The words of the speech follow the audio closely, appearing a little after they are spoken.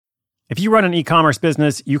If you run an e-commerce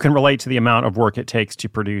business, you can relate to the amount of work it takes to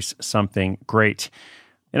produce something great.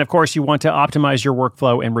 And of course, you want to optimize your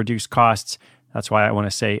workflow and reduce costs. That's why I want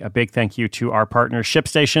to say a big thank you to our partner,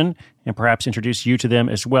 ShipStation, and perhaps introduce you to them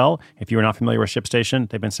as well. If you are not familiar with ShipStation,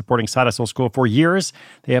 they've been supporting Side Hustle School for years.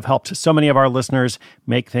 They have helped so many of our listeners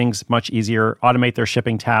make things much easier, automate their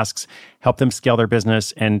shipping tasks, help them scale their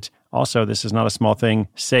business, and also, this is not a small thing,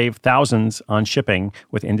 save thousands on shipping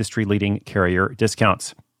with industry-leading carrier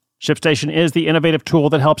discounts. ShipStation is the innovative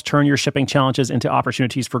tool that helps turn your shipping challenges into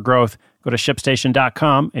opportunities for growth. Go to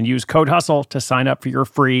ShipStation.com and use code HUSTLE to sign up for your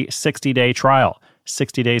free 60-day trial.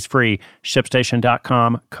 60 days free.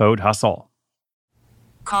 ShipStation.com, code HUSTLE.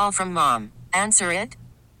 Call from mom. Answer it.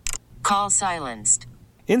 Call silenced.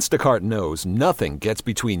 Instacart knows nothing gets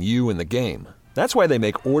between you and the game. That's why they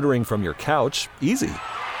make ordering from your couch easy.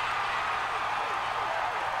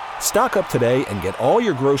 Stock up today and get all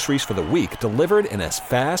your groceries for the week delivered in as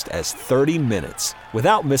fast as 30 minutes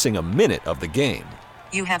without missing a minute of the game.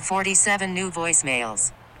 You have 47 new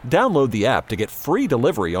voicemails. Download the app to get free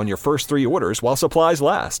delivery on your first 3 orders while supplies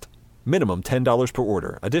last. Minimum $10 per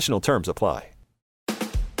order. Additional terms apply.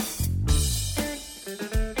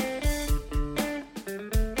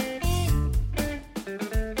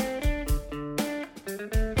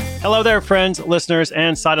 Hello there, friends, listeners,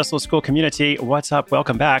 and Side Hustle School community. What's up?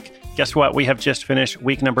 Welcome back. Guess what? We have just finished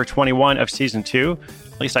week number 21 of season 2.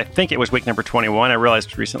 At least I think it was week number 21. I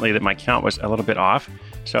realized recently that my count was a little bit off.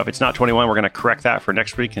 So if it's not 21, we're going to correct that for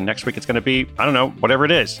next week. And next week it's going to be, I don't know, whatever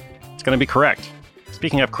it is. It's going to be correct.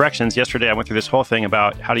 Speaking of corrections, yesterday I went through this whole thing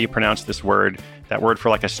about how do you pronounce this word, that word for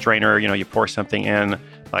like a strainer, you pour something in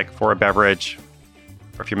like for a beverage,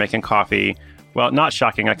 or if you're making coffee. Well, not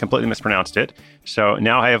shocking, I completely mispronounced it. So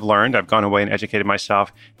now I have learned, I've gone away and educated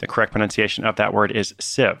myself. The correct pronunciation of that word is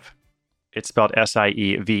sieve. It's spelled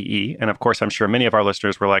S-I-E-V-E. And of course, I'm sure many of our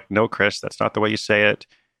listeners were like, no, Chris, that's not the way you say it.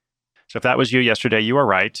 So if that was you yesterday, you are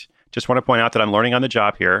right. Just want to point out that I'm learning on the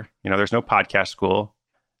job here. There's no podcast school.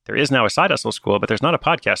 There is now a Side Hustle School, but there's not a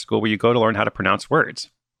podcast school where you go to learn how to pronounce words.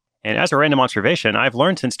 And as a random observation, I've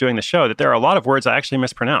learned since doing the show that there are a lot of words I actually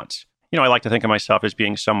mispronounce. I like to think of myself as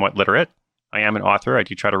being somewhat literate. I am an author. I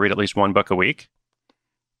do try to read at least one book a week.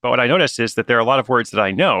 But what I noticed is that there are a lot of words that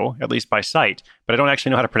I know, at least by sight, but I don't actually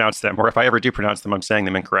know how to pronounce them. Or if I ever do pronounce them, I'm saying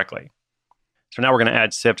them incorrectly. So now we're going to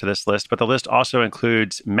add sieve to this list. But the list also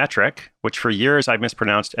includes metric, which for years I've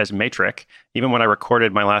mispronounced as matric. Even when I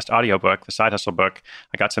recorded my last audiobook, the Side Hustle book,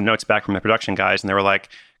 I got some notes back from the production guys, and they were like,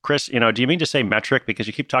 Chris, do you mean to say metric? Because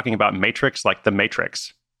you keep talking about matrix like the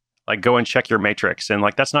Matrix. Like, go and check your matrix. And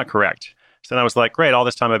that's not correct. So then I was like, great, all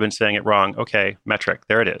this time I've been saying it wrong. Okay, metric,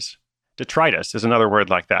 there it is. Detritus is another word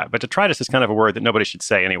like that. But detritus is kind of a word that nobody should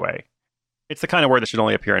say anyway. It's the kind of word that should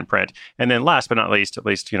only appear in print. And then last but not least, at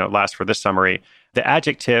least, last for this summary, the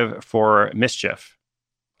adjective for mischief.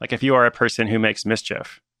 Like if you are a person who makes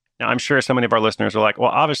mischief. Now, I'm sure so many of our listeners are like, well,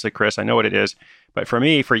 obviously, Chris, I know what it is. But for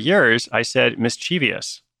me, for years, I said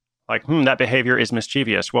mischievous. Like, that behavior is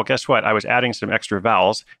mischievous. Well, guess what? I was adding some extra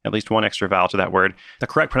vowels, at least one extra vowel to that word. The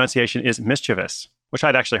correct pronunciation is mischievous, which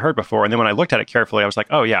I'd actually heard before. And then when I looked at it carefully, I was like,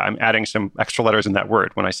 oh yeah, I'm adding some extra letters in that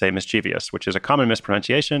word when I say mischievous, which is a common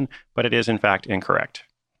mispronunciation, but it is in fact incorrect.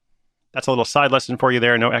 That's a little side lesson for you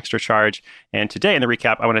there, no extra charge. And today in the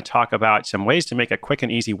recap, I want to talk about some ways to make a quick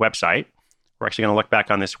and easy website. We're actually going to look back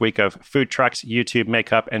on this week of food trucks, YouTube,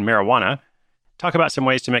 makeup, and marijuana. Talk about some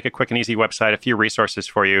ways to make a quick and easy website, a few resources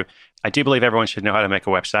for you. I do believe everyone should know how to make a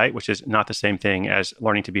website, which is not the same thing as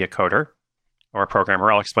learning to be a coder or a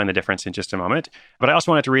programmer. I'll explain the difference in just a moment. But I also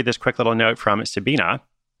wanted to read this quick little note from Sabina.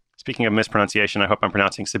 Speaking of mispronunciation, I hope I'm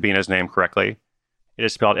pronouncing Sabina's name correctly. It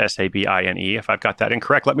is spelled S-A-B-I-N-E. If I've got that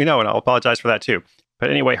incorrect, let me know, and I'll apologize for that too. But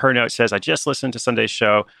anyway, her note says, I just listened to Sunday's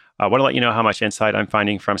show. I want to let you know how much insight I'm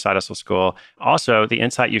finding from Side Hustle School. Also, the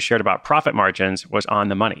insight you shared about profit margins was on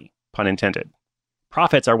the money, pun intended.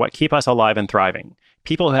 Profits are what keep us alive and thriving.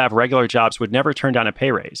 People who have regular jobs would never turn down a pay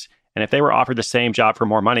raise. And if they were offered the same job for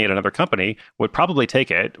more money at another company, would probably take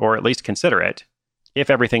it, or at least consider it, if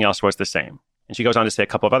everything else was the same. And she goes on to say a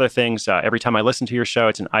couple of other things. Every time I listen to your show,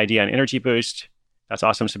 it's an idea and energy boost. That's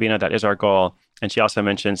awesome, Sabina. That is our goal. And she also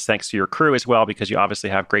mentions thanks to your crew as well, because you obviously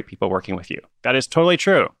have great people working with you. That is totally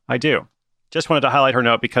true. I do. Just wanted to highlight her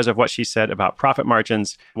note because of what she said about profit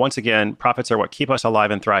margins. Once again, profits are what keep us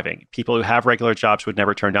alive and thriving. People who have regular jobs would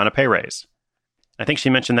never turn down a pay raise. I think she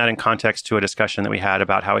mentioned that in context to a discussion that we had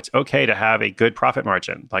about how it's okay to have a good profit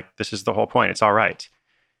margin. Like, this is the whole point. It's all right.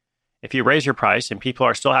 If you raise your price and people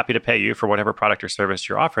are still happy to pay you for whatever product or service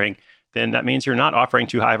you're offering, then that means you're not offering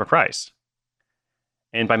too high of a price.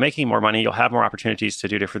 And by making more money, you'll have more opportunities to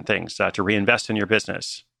do different things, to reinvest in your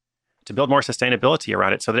business, to build more sustainability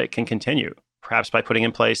around it so that it can continue, perhaps by putting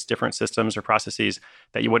in place different systems or processes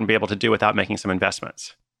that you wouldn't be able to do without making some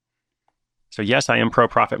investments. So yes, I am pro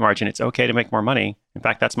profit margin. It's okay to make more money. In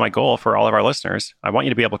fact, that's my goal for all of our listeners. I want you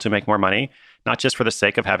to be able to make more money, not just for the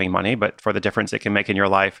sake of having money, but for the difference it can make in your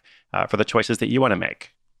life, for the choices that you want to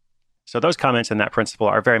make. So those comments and that principle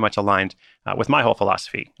are very much aligned with my whole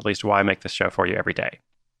philosophy, at least why I make this show for you every day.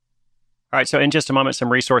 All right, so in just a moment,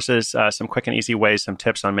 some resources, some quick and easy ways, some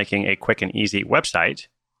tips on making a quick and easy website.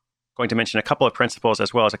 Going to mention a couple of principles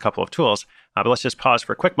as well as a couple of tools, but let's just pause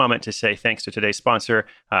for a quick moment to say thanks to today's sponsor.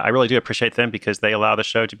 I really do appreciate them because they allow the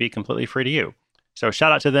show to be completely free to you. So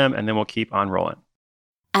shout out to them, and then we'll keep on rolling.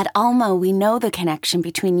 At Alma, we know the connection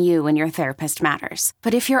between you and your therapist matters.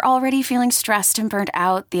 But if you're already feeling stressed and burnt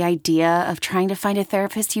out, the idea of trying to find a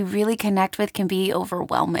therapist you really connect with can be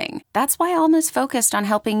overwhelming. That's why Alma's focused on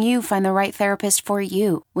helping you find the right therapist for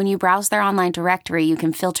you. When you browse their online directory, you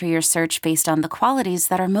can filter your search based on the qualities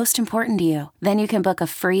that are most important to you. Then you can book a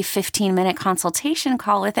free 15-minute consultation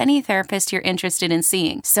call with any therapist you're interested in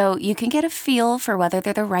seeing, so you can get a feel for whether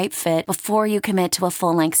they're the right fit before you commit to a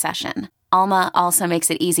full-length session. Alma also makes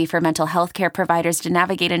it easy for mental health care providers to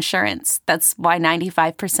navigate insurance. That's why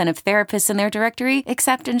 95% of therapists in their directory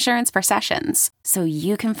accept insurance for sessions, so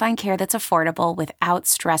you can find care that's affordable without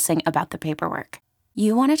stressing about the paperwork.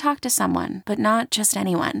 You want to talk to someone, but not just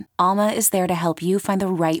anyone. Alma is there to help you find the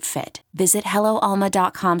right fit. Visit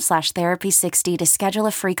helloalma.com/therapy60 to schedule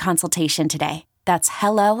a free consultation today. That's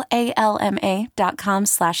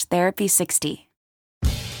helloalma.com/therapy60.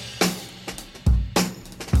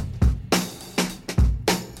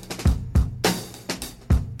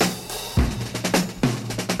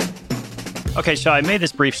 Okay, so I made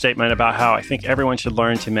this brief statement about how I think everyone should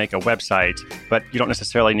learn to make a website, but you don't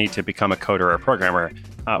necessarily need to become a coder or a programmer.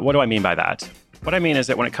 What do I mean by that? What I mean is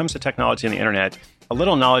that when it comes to technology and the internet, a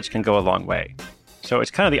little knowledge can go a long way. So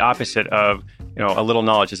it's kind of the opposite of, a little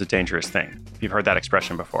knowledge is a dangerous thing. If you've heard that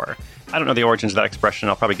expression before. I don't know the origins of that expression.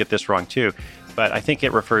 I'll probably get this wrong too, but I think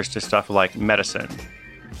it refers to stuff like medicine,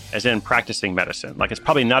 as in practicing medicine. Like, it's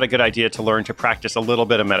probably not a good idea to learn to practice a little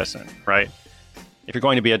bit of medicine, right? If you're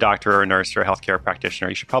going to be a doctor or a nurse or a healthcare practitioner,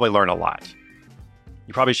 you should probably learn a lot.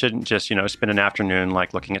 You probably shouldn't just, spend an afternoon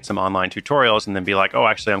like looking at some online tutorials and then be like, oh,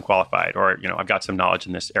 actually, I'm qualified, or, I've got some knowledge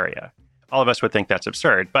in this area. All of us would think that's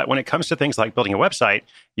absurd. But when it comes to things like building a website,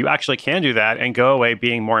 you actually can do that and go away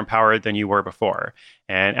being more empowered than you were before,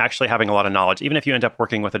 and actually having a lot of knowledge. Even if you end up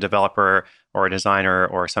working with a developer or a designer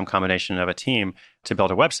or some combination of a team to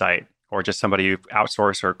build a website, or just somebody you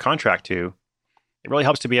outsource or contract to, it really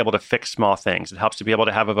helps to be able to fix small things. It helps to be able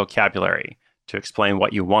to have a vocabulary to explain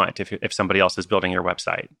what you want if somebody else is building your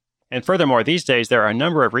website. And furthermore, these days, there are a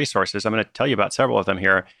number of resources, I'm going to tell you about several of them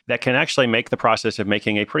here, that can actually make the process of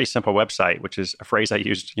making a pretty simple website, which is a phrase I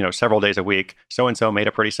used, several days a week. So-and-so made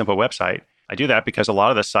a pretty simple website. I do that because a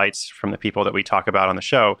lot of the sites from the people that we talk about on the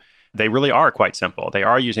show, they really are quite simple. They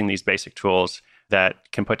are using these basic tools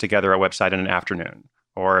that can put together a website in an afternoon,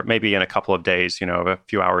 or maybe in a couple of days, a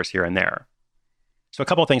few hours here and there. So a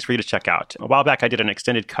couple of things for you to check out. A while back, I did an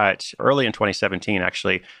extended cut early in 2017,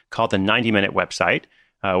 actually, called the 90-Minute Website,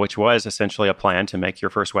 which was essentially a plan to make your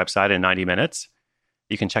first website in 90 minutes.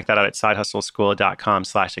 You can check that out at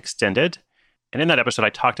sidehustleschool.com/extended. And in that episode, I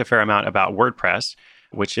talked a fair amount about WordPress,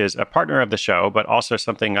 which is a partner of the show, but also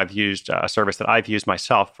something I've used, a service that I've used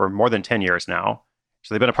myself for more than 10 years now.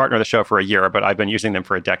 So they've been a partner of the show for a year, but I've been using them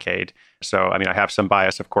for a decade. So, I have some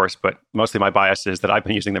bias, of course, but mostly my bias is that I've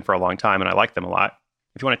been using them for a long time and I like them a lot.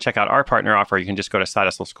 If you want to check out our partner offer, you can just go to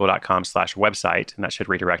sidehustleschool.com/website, and that should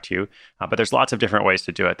redirect you. But there's lots of different ways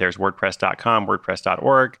to do it. There's WordPress.com,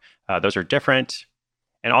 WordPress.org. Those are different.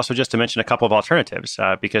 And also just to mention a couple of alternatives,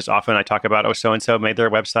 because often I talk about, so-and-so made their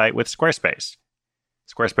website with Squarespace.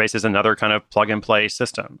 Squarespace is another kind of plug-and-play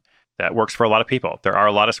system that works for a lot of people. There are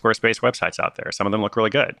a lot of Squarespace websites out there. Some of them look really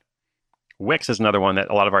good. Wix is another one that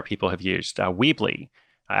a lot of our people have used. Weebly.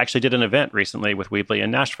 I actually did an event recently with Weebly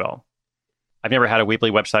in Nashville. I've never had a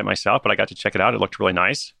Weebly website myself, but I got to check it out. It looked really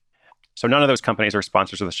nice. So none of those companies are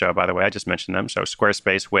sponsors of the show, by the way. I just mentioned them. So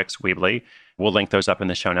Squarespace, Wix, Weebly. We'll link those up in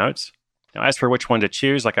the show notes. Now, as for which one to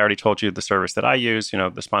choose, like I already told you, the service that I use,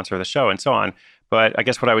 the sponsor of the show and so on. But I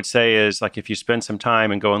guess what I would say is, like, if you spend some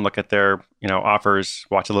time and go and look at their, offers,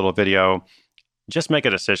 watch a little video, just make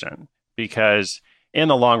a decision. Because in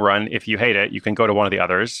the long run, if you hate it, you can go to one of the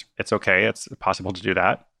others. It's okay. It's possible to do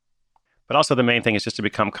that. But also the main thing is just to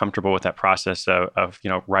become comfortable with that process of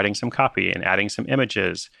writing some copy and adding some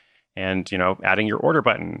images and, adding your order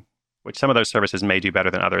button, which some of those services may do better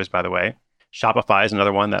than others, by the way. Shopify is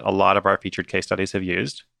another one that a lot of our featured case studies have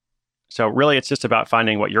used. So really, it's just about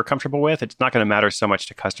finding what you're comfortable with. It's not going to matter so much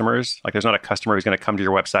to customers. Like there's not a customer who's going to come to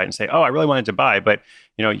your website and say, oh, I really wanted to buy, but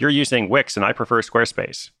you're using Wix and I prefer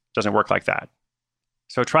Squarespace. It doesn't work like that.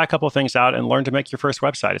 So try a couple of things out and learn to make your first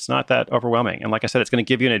website. It's not that overwhelming. And like I said, it's going to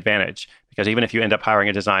give you an advantage because even if you end up hiring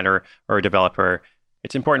a designer or a developer,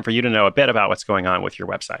 it's important for you to know a bit about what's going on with your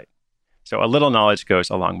website. So a little knowledge goes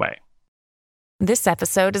a long way. This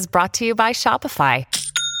episode is brought to you by Shopify.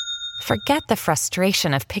 Forget the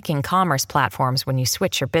frustration of picking commerce platforms when you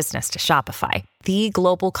switch your business to Shopify, the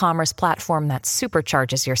global commerce platform that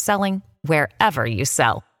supercharges your selling wherever you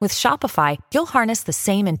sell. With Shopify, you'll harness the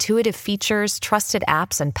same intuitive features, trusted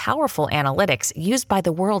apps, and powerful analytics used by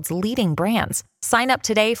the world's leading brands. Sign up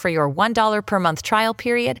today for your $1 per month trial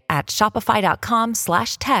period at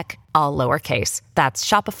shopify.com/tech, all lowercase. That's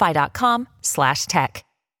shopify.com/tech.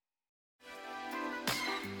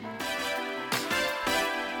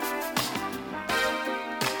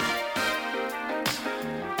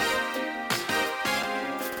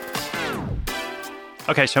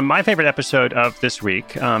 Okay, so my favorite episode of this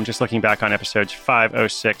week, just looking back on episodes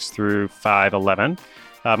 506 through 511,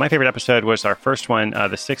 my favorite episode was our first one,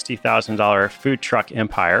 the $60,000 food truck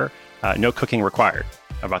empire, no cooking required,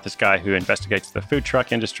 about this guy who investigates the food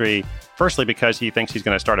truck industry, firstly because he thinks he's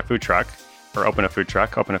going to start a food truck, or open a food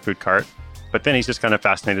cart, but then he's just kind of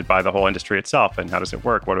fascinated by the whole industry itself and how does it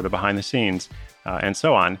work, what are the behind the scenes, and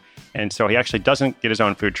so on. And so he actually doesn't get his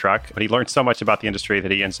own food truck, but he learns so much about the industry that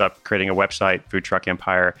he ends up creating a website, Food Truck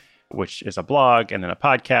Empire, which is a blog and then a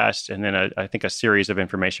podcast and then I think a series of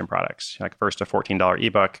information products, like first a $14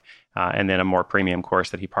 ebook and then a more premium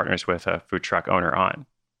course that he partners with a food truck owner on.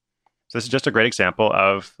 So this is just a great example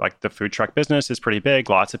of like the food truck business is pretty big.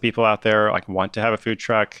 Lots of people out there like want to have a food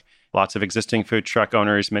truck. Lots of existing food truck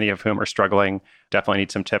owners, many of whom are struggling, definitely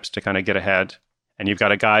need some tips to kind of get ahead. And you've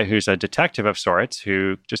got a guy who's a detective of sorts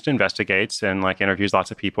who just investigates and like interviews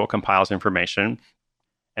lots of people, compiles information,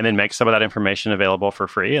 and then makes some of that information available for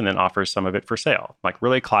free and then offers some of it for sale. Like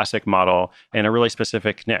really classic model in a really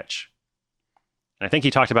specific niche. And I think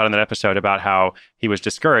he talked about in that episode about how he was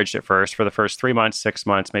discouraged at first for the first 3 months, 6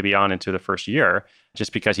 months, maybe on into the first year,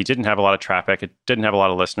 just because he didn't have a lot of traffic. It didn't have a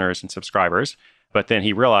lot of listeners and subscribers. But then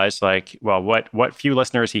he realized like, well, what few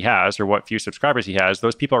listeners he has or what few subscribers he has,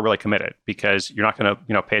 those people are really committed because you're not going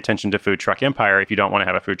to, pay attention to Food Truck Empire if you don't want to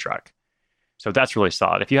have a food truck. So that's really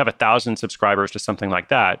solid. If you have 1,000 subscribers to something like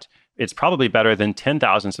that, it's probably better than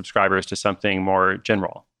 10,000 subscribers to something more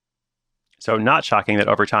general. So not shocking that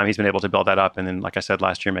over time he's been able to build that up and then, like I said,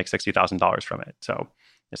 last year make $60,000 from it. So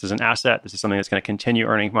this is an asset. This is something that's going to continue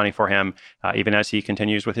earning money for him even as he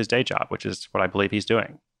continues with his day job, which is what I believe he's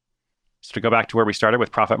doing. So to go back to where we started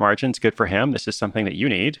with profit margins, good for him. This is something that you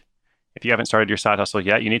need. If you haven't started your side hustle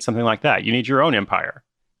yet, you need something like that. You need your own empire.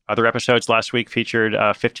 Other episodes last week featured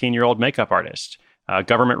a 15-year-old makeup artist, a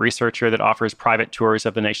government researcher that offers private tours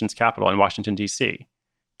of the nation's capital in Washington, D.C.,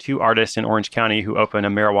 2 artists in Orange County who open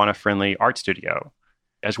a marijuana-friendly art studio,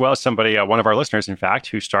 as well as somebody, one of our listeners, in fact,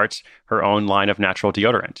 who starts her own line of natural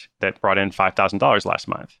deodorant that brought in $5,000 last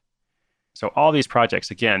month. So all these projects,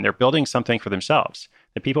 again, they're building something for themselves.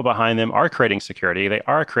 The people behind them are creating security. They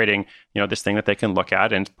are creating, this thing that they can look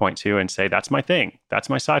at and point to and say, that's my thing. That's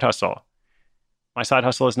my side hustle. My side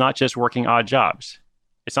hustle is not just working odd jobs.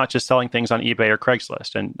 It's not just selling things on eBay or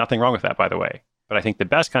Craigslist, and nothing wrong with that, by the way. But I think the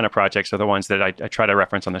best kind of projects are the ones that I try to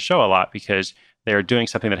reference on the show a lot because they're doing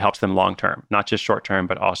something that helps them long-term, not just short-term,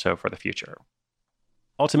 but also for the future.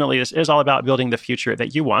 Ultimately, this is all about building the future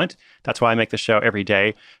that you want. That's why I make the show every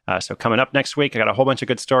day. So coming up next week, I got a whole bunch of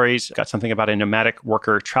good stories. Got something about a nomadic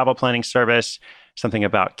worker travel planning service, something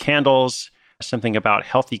about candles, something about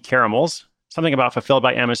healthy caramels, something about Fulfilled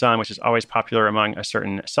by Amazon, which is always popular among a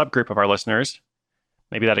certain subgroup of our listeners.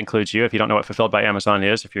 Maybe that includes you. If you don't know what Fulfilled by Amazon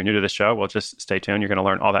is, if you're new to the show, well, just stay tuned. You're going to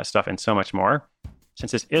learn all that stuff and so much more.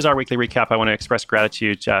 Since this is our weekly recap, I want to express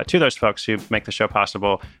gratitude to those folks who make the show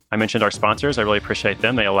possible. I mentioned our sponsors. I really appreciate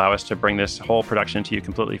them. They allow us to bring this whole production to you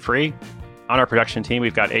completely free. On our production team,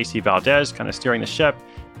 we've got AC Valdez kind of steering the ship.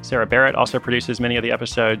 Sarah Barrett also produces many of the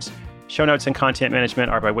episodes. Show notes and content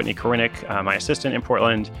management are by Whitney Korinick, my assistant in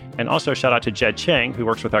Portland. And also shout out to Jed Chang, who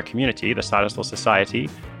works with our community, the Side Hustle Society.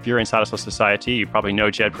 If you're in Side Hustle Society, you probably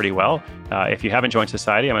know Jed pretty well. If you haven't joined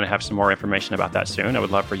Society, I'm going to have some more information about that soon. I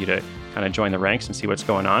would love for you to kind of join the ranks and see what's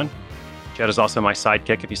going on. Jed is also my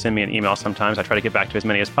sidekick. If you send me an email sometimes, I try to get back to as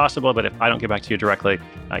many as possible. But if I don't get back to you directly,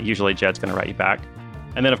 usually Jed's going to write you back.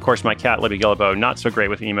 And then, of course, my cat, Libby Guillebeau, not so great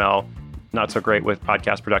with email, not so great with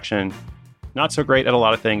podcast production, not so great at a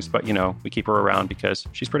lot of things, but, we keep her around because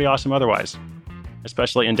she's pretty awesome otherwise,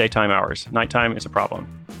 especially in daytime hours. Nighttime is a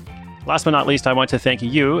problem. Last but not least, I want to thank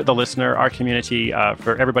you, the listener, our community,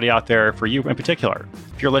 for everybody out there, for you in particular.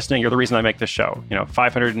 If you're listening, you're the reason I make this show.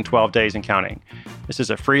 512 days and counting. This is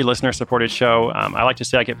a free listener-supported show. I like to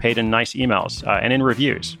say I get paid in nice emails and in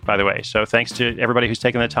reviews, by the way. So thanks to everybody who's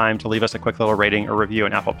taken the time to leave us a quick little rating or review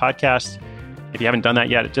in Apple Podcasts. If you haven't done that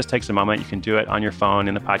yet, it just takes a moment. You can do it on your phone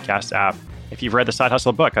in the podcast app. If you've read the Side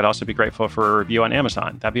Hustle book, I'd also be grateful for a review on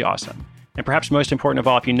Amazon. That'd be awesome. And perhaps most important of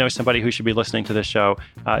all, if you know somebody who should be listening to this show,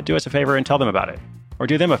 do us a favor and tell them about it. Or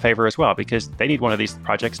do them a favor as well, because they need one of these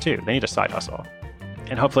projects too. They need a side hustle.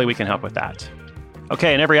 And hopefully we can help with that.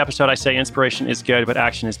 Okay, in every episode I say inspiration is good, but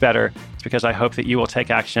action is better. It's because I hope that you will take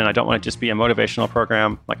action. I don't want to just be a motivational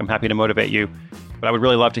program. Like, I'm happy to motivate you, but I would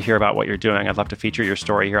really love to hear about what you're doing. I'd love to feature your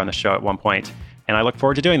story here on the show at one point, and I look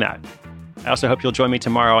forward to doing that. I also hope you'll join me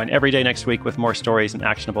tomorrow and every day next week with more stories and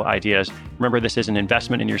actionable ideas. Remember, this is an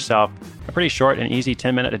investment in yourself, a pretty short and easy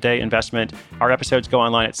 10-minute-a-day investment. Our episodes go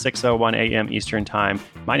online at 6:01 a.m. Eastern Time.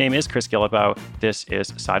 My name is Chris Guillebeau. This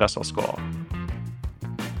is Side Hustle School.